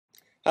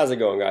How's it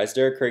going, guys?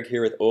 Derek Craig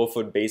here with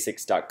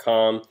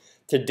oilfieldbasics.com.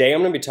 Today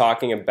I'm going to be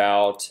talking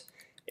about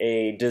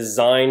a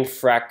design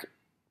frac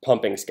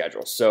pumping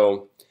schedule.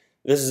 So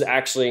this is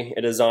actually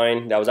a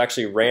design that was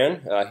actually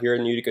ran here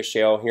in the Utica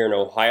Shale here in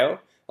Ohio.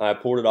 I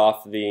pulled it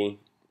off the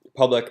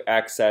public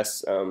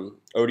access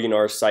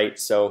ODNR site.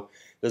 So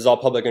this is all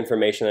public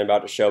information I'm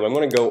about to show. But I'm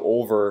going to go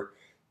over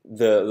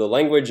the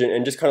language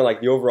and just kind of like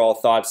the overall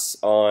thoughts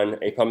on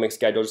a pumping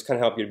schedule, just kind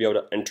of help you to be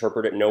able to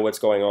interpret it, know what's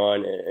going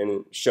on,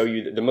 and show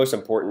you the most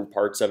important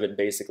parts of it,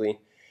 basically.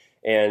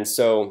 And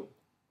so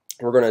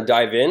we're going to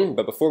dive in,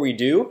 but before we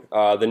do,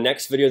 the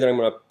next video that I'm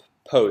going to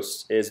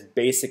post is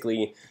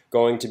basically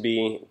going to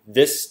be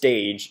this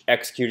stage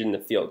executed in the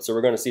field. So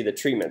we're going to see the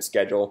treatment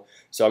schedule.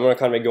 So I'm going to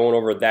kind of be going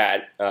over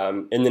that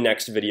in the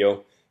next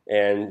video.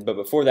 But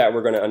before that,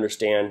 we're going to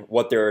understand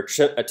what they're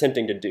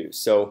attempting to do.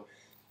 So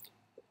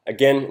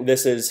again,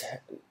 this is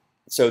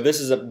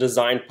a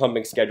design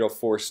pumping schedule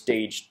for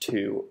stage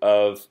 2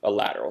 of a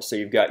lateral. So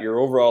you've got your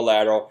overall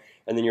lateral,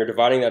 and then you're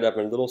dividing that up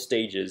in little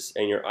stages,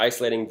 and you're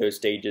isolating those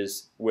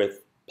stages with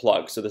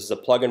plugs. So this is a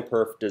plug and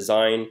perf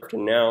design.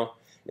 And now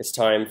it's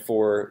time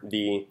for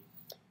the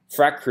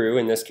frac crew,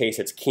 in this case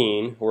it's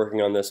Keen,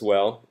 working on this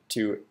well,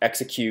 to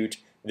execute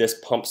this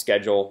pump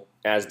schedule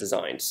as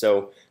designed.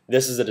 So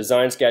this is a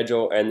design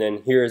schedule, and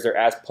then here is their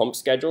as pump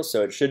schedule.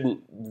 So it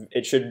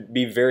should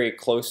be very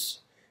close.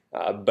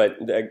 But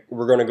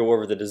we're going to go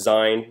over the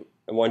design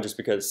one just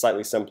because it's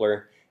slightly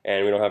simpler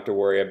and we don't have to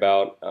worry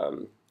about,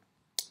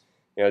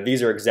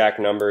 these are exact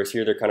numbers.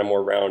 Here they're kind of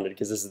more rounded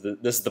because this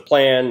is the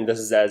plan, this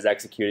is as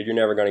executed. You're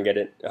never going to get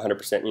it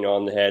 100%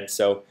 on the head.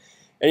 So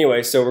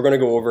anyway, so we're going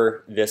to go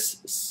over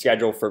this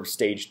schedule for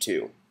stage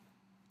 2.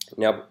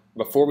 Now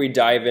before we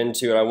dive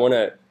into it, I want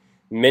to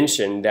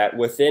mention that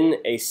within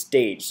a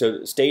stage,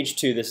 so stage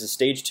 2, this is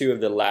stage 2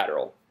 of the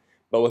lateral.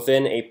 But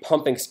within a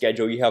pumping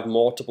schedule, you have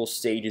multiple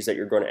stages that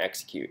you're going to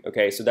execute.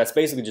 Okay, so that's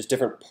basically just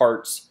different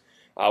parts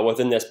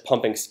within this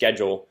pumping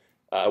schedule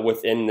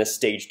within this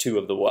stage 2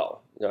 of the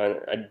well.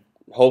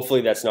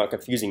 Hopefully that's not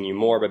confusing you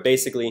more, but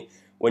basically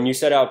when you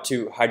set out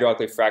to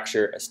hydraulically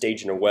fracture a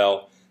stage in a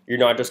well, you're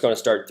not just going to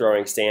start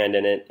throwing sand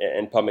in it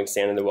and pumping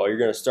sand in the well. You're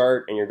going to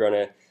start, and you're going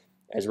to,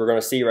 as we're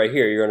going to see right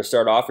here, you're going to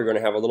start off, you're going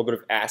to have a little bit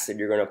of acid.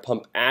 You're going to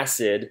pump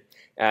acid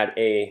at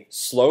a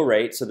slow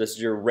rate. So this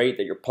is your rate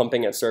that you're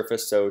pumping at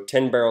surface. So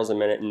 10 barrels a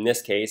minute in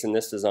this case, in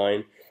this design,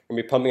 you're going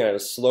to be pumping at a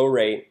slow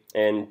rate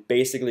and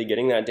basically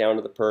getting that down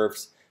to the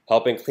perfs,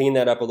 helping clean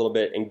that up a little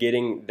bit and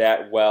getting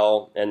that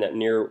well and that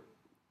near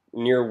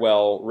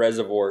well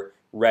reservoir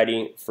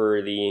ready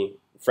for the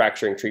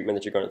fracturing treatment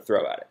that you're going to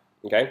throw at it.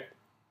 Okay?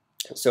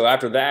 So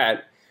after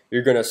that,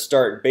 you're going to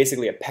start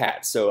basically a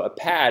pad. So a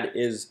pad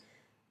is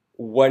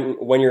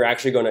when you're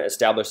actually going to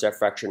establish that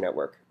fracture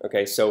network.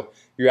 Okay, so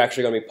you're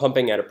actually going to be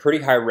pumping at a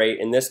pretty high rate.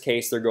 In this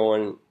case,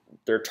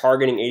 they're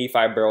targeting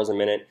 85 barrels a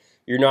minute.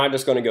 You're not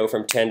just going to go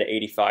from 10 to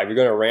 85. You're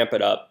going to ramp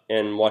it up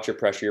and watch your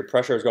pressure. Your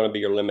pressure is going to be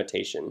your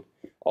limitation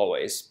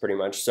always, pretty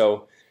much.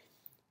 So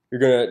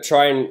you're going to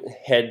try and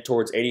head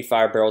towards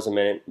 85 barrels a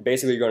minute.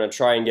 Basically, you're going to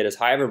try and get as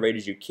high of a rate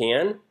as you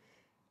can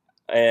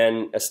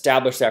and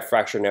establish that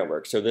fracture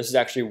network. So this is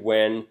actually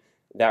when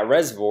that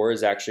reservoir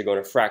is actually going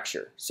to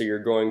fracture. So you're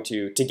going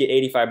to get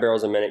 85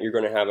 barrels a minute, you're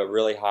going to have a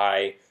really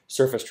high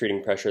surface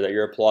treating pressure that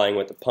you're applying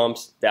with the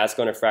pumps. That's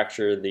going to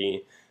fracture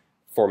the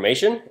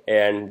formation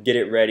and get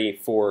it ready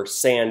for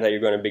sand that you're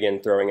going to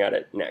begin throwing at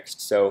it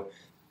next. So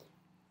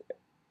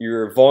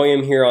your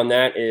volume here on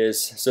that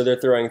is, so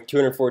they're throwing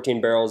 214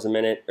 barrels a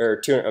minute, or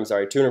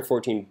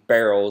 214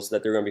 barrels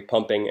that they're going to be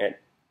pumping at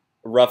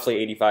roughly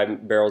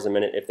 85 barrels a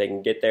minute if they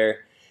can get there.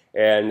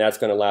 And that's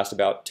going to last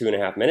about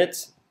 2.5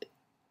 minutes.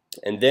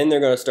 And then they're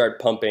going to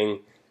start pumping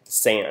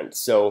sand.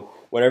 So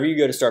whenever you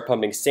go to start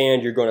pumping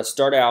sand, you're going to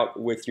start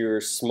out with your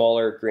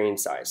smaller grain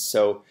size.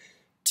 So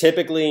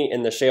typically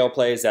in the shale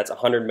plays, that's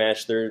 100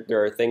 mesh. There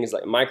are things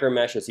like micro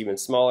mesh that's even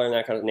smaller than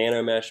that, kind of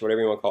nano mesh, whatever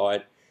you want to call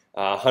it.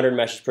 100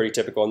 mesh is pretty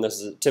typical, and this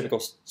is a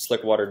typical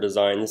slick water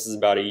design. This is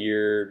about a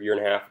year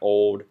and a half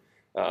old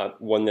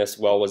when this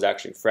well was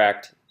actually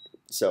fracked.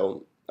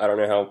 So I don't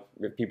know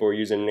if people are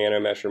using nano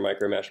mesh or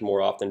micro mesh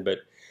more often, but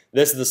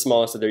this is the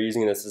smallest that they're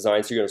using in this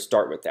design, so you're going to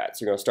start with that.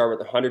 So you're going to start with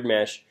 100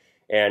 mesh,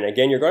 and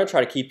again, you're going to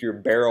try to keep your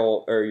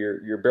barrel or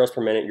your barrels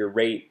per minute, your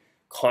rate,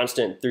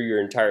 constant through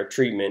your entire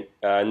treatment.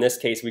 In this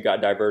case, we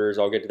got diverters.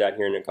 I'll get to that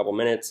here in a couple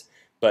minutes.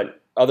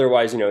 But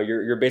otherwise,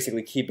 you're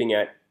basically keeping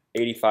at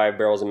 85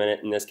 barrels a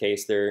minute. In this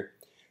case, they're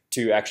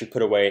to actually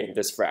put away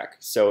this frac.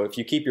 So if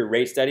you keep your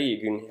rate steady, you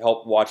can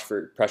help watch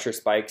for pressure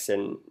spikes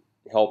and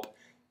help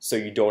so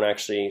you don't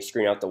actually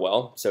screen out the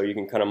well. So you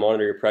can kind of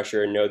monitor your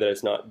pressure and know that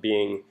it's not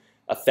being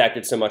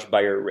affected so much by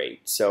your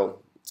rate. So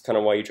it's kind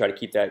of why you try to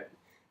keep that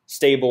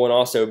stable, and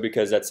also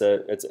because it's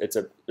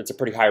a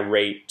pretty high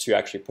rate to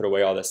actually put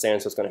away all the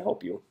sand, so it's going to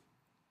help you.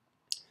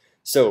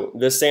 So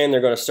this sand,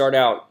 they're going to start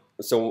out,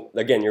 so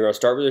again, you're going to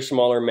start with your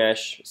smaller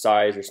mesh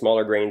size, your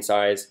smaller grain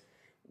size,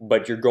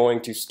 but you're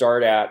going to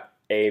start at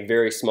a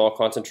very small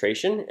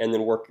concentration and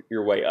then work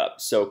your way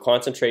up. So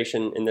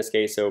concentration in this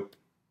case, so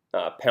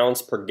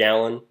pounds per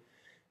gallon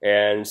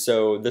And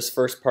so this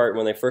first part,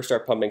 when they first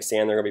start pumping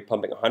sand, they're going to be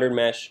pumping 100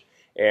 mesh,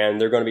 and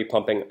they're going to be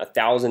pumping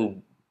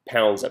 1,000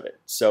 pounds of it.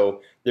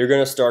 So they're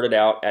going to start it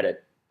out at a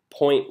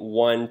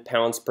 0.1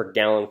 pounds per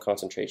gallon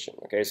concentration.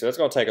 Okay, so that's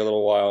going to take a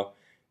little while.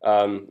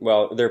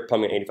 Well, they're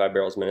pumping 85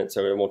 barrels a minute,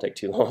 so it won't take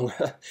too long.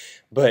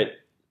 But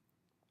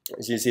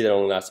as you see, that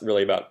only lasts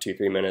really about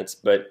 2-3 minutes.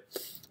 But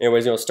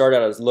anyways, you'll start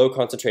out as low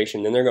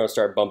concentration, then they're going to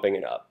start bumping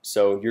it up.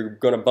 So you're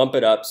going to bump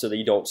it up so that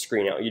you don't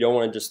screen out. You don't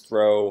want to just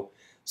throw.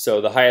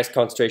 So the highest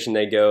concentration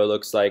they go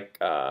looks like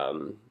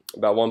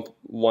about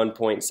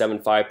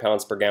 1.75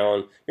 pounds per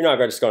gallon. You're not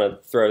just going to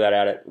throw that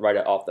at it right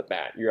off the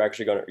bat. You're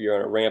actually going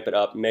to ramp it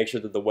up, make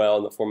sure that the well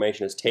and the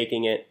formation is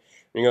taking it.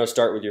 You're going to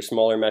start with your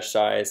smaller mesh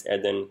size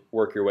and then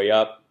work your way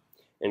up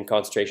in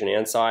concentration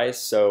and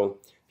size. So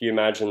if you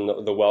imagine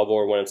the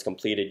wellbore when it's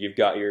completed, you've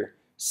got your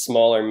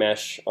smaller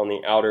mesh on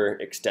the outer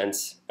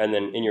extents, and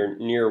then in your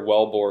near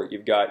wellbore,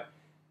 you've got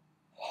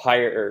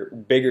higher or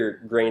bigger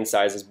grain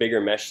sizes,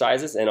 bigger mesh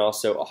sizes, and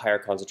also a higher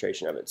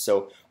concentration of it.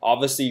 So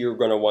obviously you're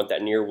going to want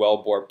that near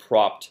wellbore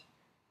propped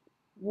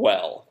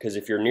well, because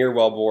if your near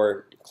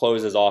wellbore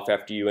closes off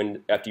after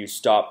you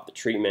stop the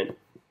treatment,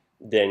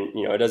 then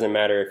it doesn't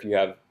matter if you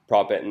have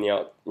prop it in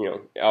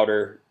the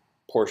outer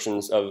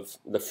portions of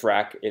the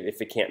frac if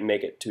it can't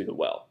make it to the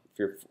well.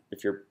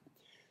 If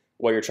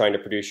what you're trying to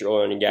produce, your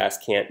oil and gas,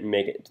 can't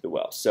make it to the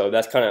well. So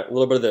that's kind of a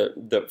little bit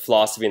of the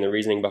philosophy and the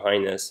reasoning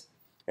behind this.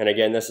 And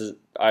again,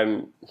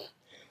 I'm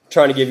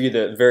trying to give you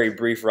the very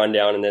brief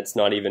rundown, and it's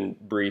not even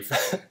brief.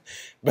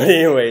 But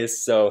anyways,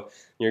 so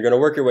you're going to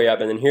work your way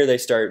up, and then here they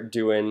start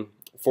doing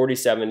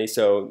 40-70.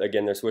 So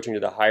again, they're switching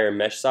to the higher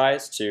mesh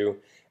size to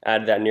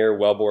add that near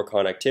wellbore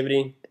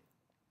connectivity.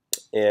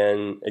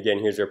 And again,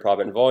 here's their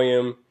proppant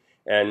volume,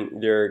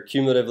 and they're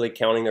cumulatively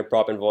counting their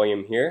proppant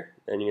volume here.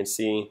 And you can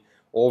see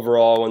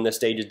overall, when this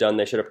stage is done,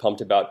 they should have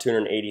pumped about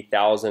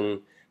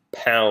 280,000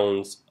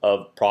 pounds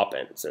of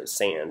proppant, so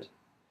sand.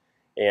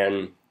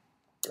 And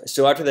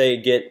so after they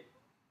get,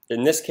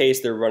 in this case,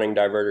 they're running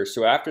diverters.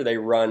 So after they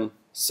run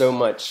so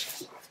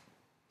much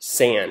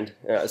sand,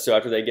 so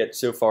after they get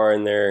so far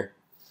in their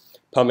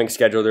pumping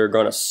schedule, they're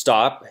going to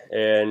stop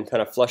and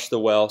kind of flush the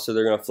well. So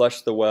they're going to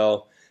flush the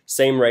well,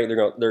 same rate.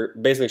 They're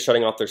basically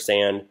shutting off their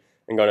sand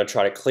and going to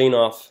try to clean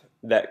out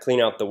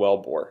the well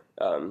bore.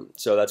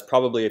 So that's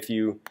probably, if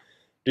you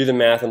do the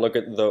math and look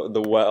at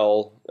the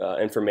well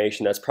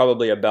information, that's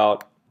probably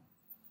about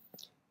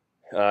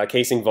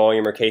casing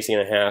volume or casing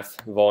and a half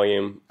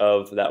volume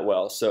of that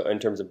well. So in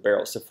terms of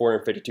barrels, so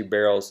 452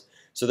 barrels.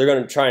 So they're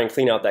going to try and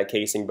clean out that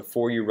casing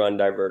before you run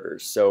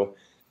diverters. So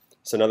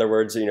in other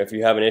words, if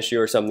you have an issue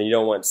or something, you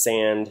don't want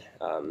sand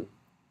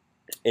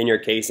in your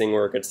casing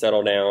where it could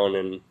settle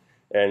down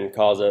and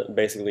cause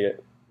basically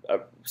a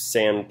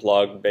sand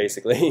plug,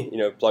 basically,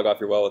 plug off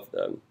your well with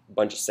a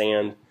bunch of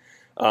sand.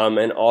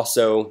 And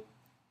also,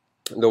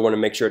 they'll want to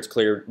make sure it's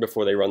clear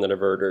before they run the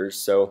diverters.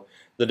 So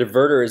the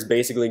diverter is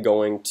basically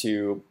going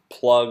to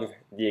plug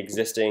the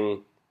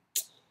existing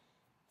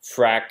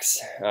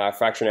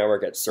fracture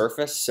network at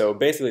surface. So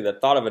basically, the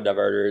thought of a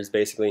diverter is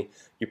basically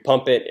you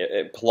pump it,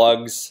 it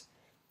plugs,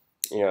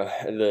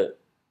 the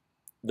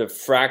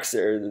fracs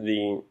or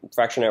the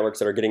fracture networks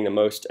that are getting the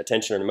most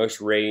attention or the most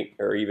rate,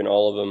 or even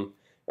all of them.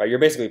 Right, you're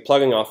basically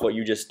plugging off what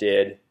you just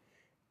did,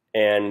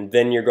 and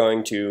then you're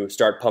going to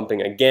start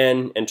pumping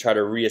again and try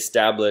to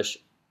reestablish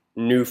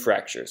new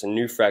fractures and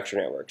new fracture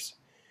networks.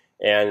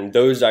 And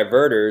those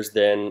diverters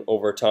then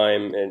over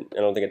time, and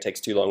I don't think it takes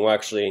too long, will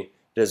actually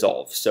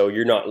dissolve. So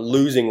you're not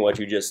losing what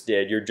you just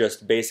did. You're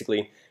just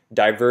basically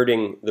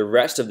diverting the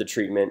rest of the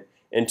treatment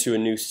into a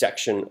new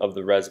section of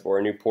the reservoir,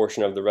 a new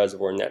portion of the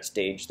reservoir in that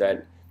stage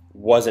that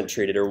wasn't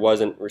treated or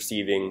wasn't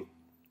receiving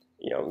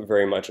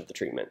very much of the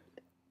treatment.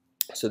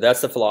 So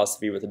that's the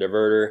philosophy with the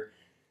diverter.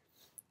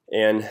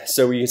 And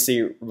so you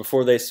see,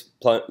 before they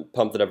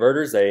pump the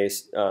diverters, they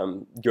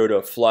go to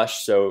a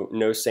flush, so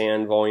no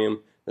sand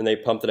volume. Then they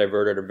pump the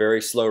diverter at a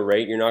very slow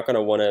rate. You're not going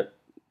to want to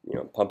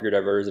pump your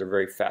diverters at a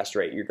very fast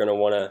rate. You're going to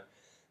want to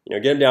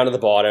get them down to the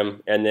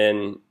bottom and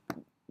then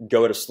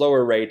go at a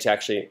slower rate to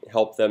actually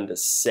help them to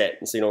sit,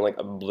 and so you don't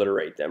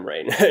obliterate them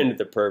right into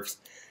the perfs.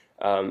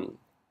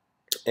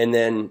 And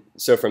then,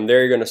 so from there,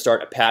 you're going to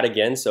start a pad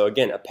again. So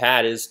again, a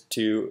pad is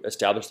to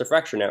establish the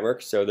fracture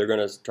network. So they're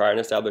going to try and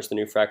establish the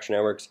new fracture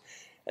networks,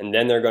 and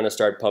then they're going to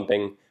start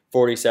pumping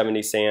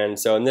 40-70 sand.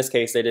 So in this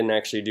case, they didn't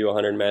actually do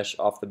 100 mesh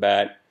off the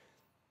bat.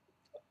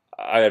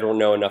 I don't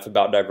know enough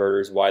about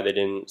diverters why they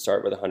didn't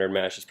start with 100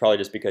 mesh. It's probably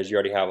just because you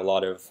already have a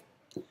lot of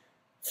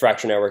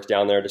fracture networks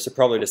down there,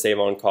 probably to save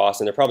on cost,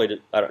 and they're probably,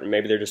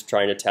 maybe they're just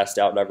trying to test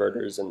out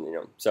diverters,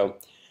 and so.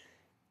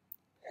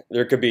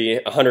 There could be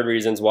 100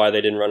 reasons why they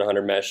didn't run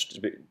 100 mesh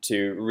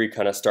to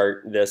kind of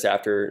start this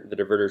after the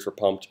diverters were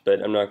pumped,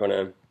 but I'm not going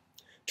to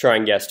try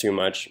and guess too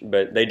much,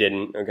 but they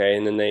didn't, okay?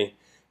 And then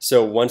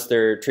so once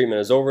their treatment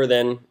is over,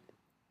 then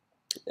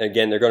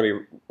again, they're going to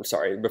be,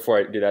 sorry, before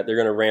I do that, they're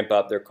going to ramp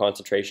up their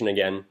concentration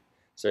again.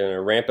 So they're going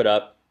to ramp it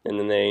up, and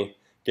then they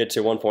get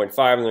to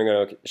 1.5, and they're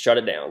going to shut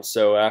it down.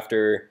 So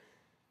after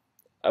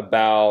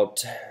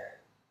about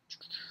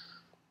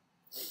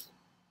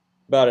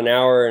about an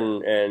hour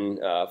and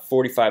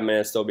 45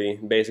 minutes, they'll be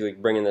basically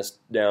bringing this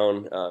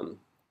down,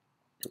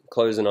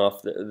 closing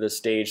off the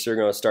stage. So they're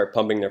going to start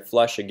pumping their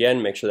flush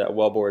again. Make sure that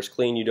well bore is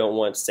clean. You don't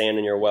want sand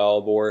in your well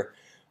bore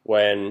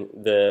when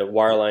the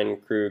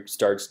wireline crew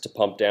starts to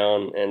pump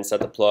down and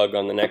set the plug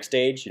on the next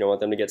stage. You don't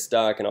want them to get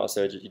stuck, and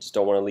also you just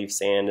don't want to leave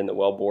sand in the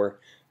well bore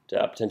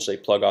to potentially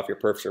plug off your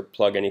perfs or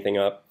plug anything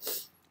up.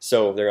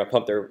 So they're going to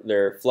pump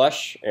their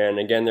flush, and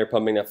again they're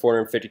pumping that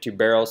 452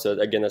 barrels. So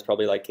again, that's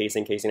probably like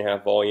casing and a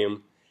half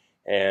volume,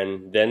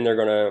 and then they're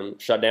going to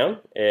shut down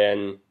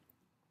and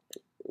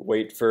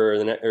wait for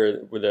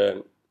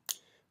the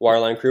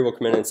wireline crew will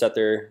come in and set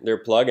their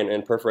plug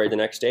and perforate the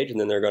next stage, and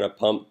then they're going to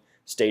pump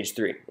stage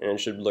 3, and it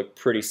should look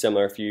pretty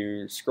similar. If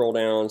you scroll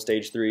down,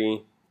 stage 3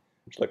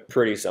 it should look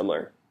pretty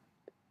similar.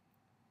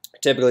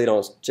 Typically, they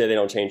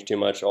don't change too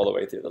much all the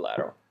way through the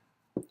lateral.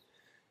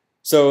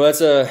 So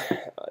that's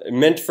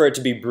meant for it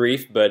to be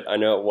brief, but I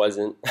know it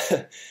wasn't.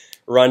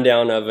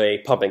 Rundown of a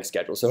pumping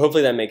schedule. So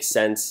hopefully that makes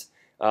sense.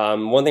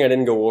 One thing I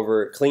didn't go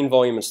over: clean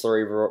volume and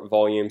slurry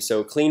volume.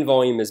 So clean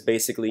volume is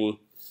basically,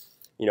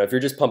 if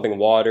you're just pumping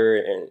water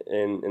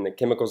and the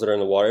chemicals that are in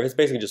the water, if it's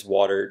basically just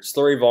water.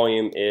 Slurry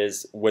volume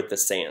is with the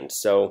sand.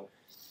 So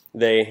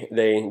they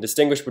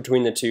distinguish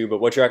between the two, but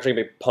what you're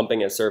actually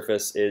pumping at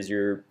surface is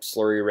your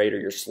slurry rate or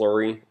your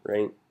slurry,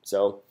 right?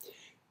 So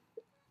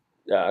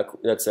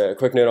that's a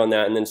quick note on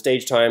that. And then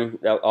stage time,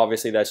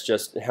 obviously that's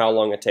just how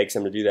long it takes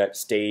them to do that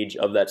stage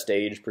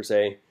per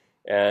se.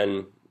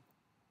 And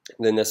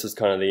then this is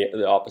kind of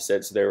the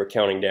opposite. So they were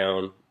counting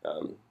down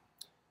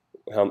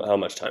how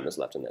much time is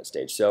left in that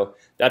stage. So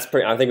that's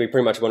I think we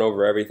pretty much went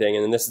over everything.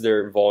 And then this is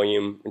their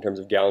volume in terms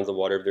of gallons of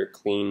water if they're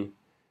clean.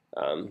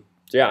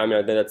 So yeah, I mean,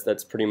 I think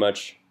that's pretty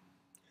much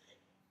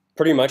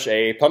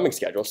a pumping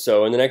schedule.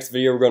 So in the next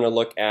video, we're going to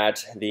look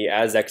at the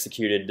as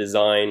executed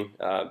design,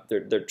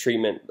 their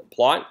treatment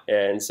plot.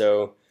 And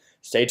so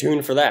stay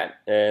tuned for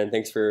that. And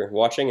thanks for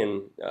watching,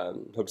 and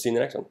hope to see you in the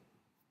next one.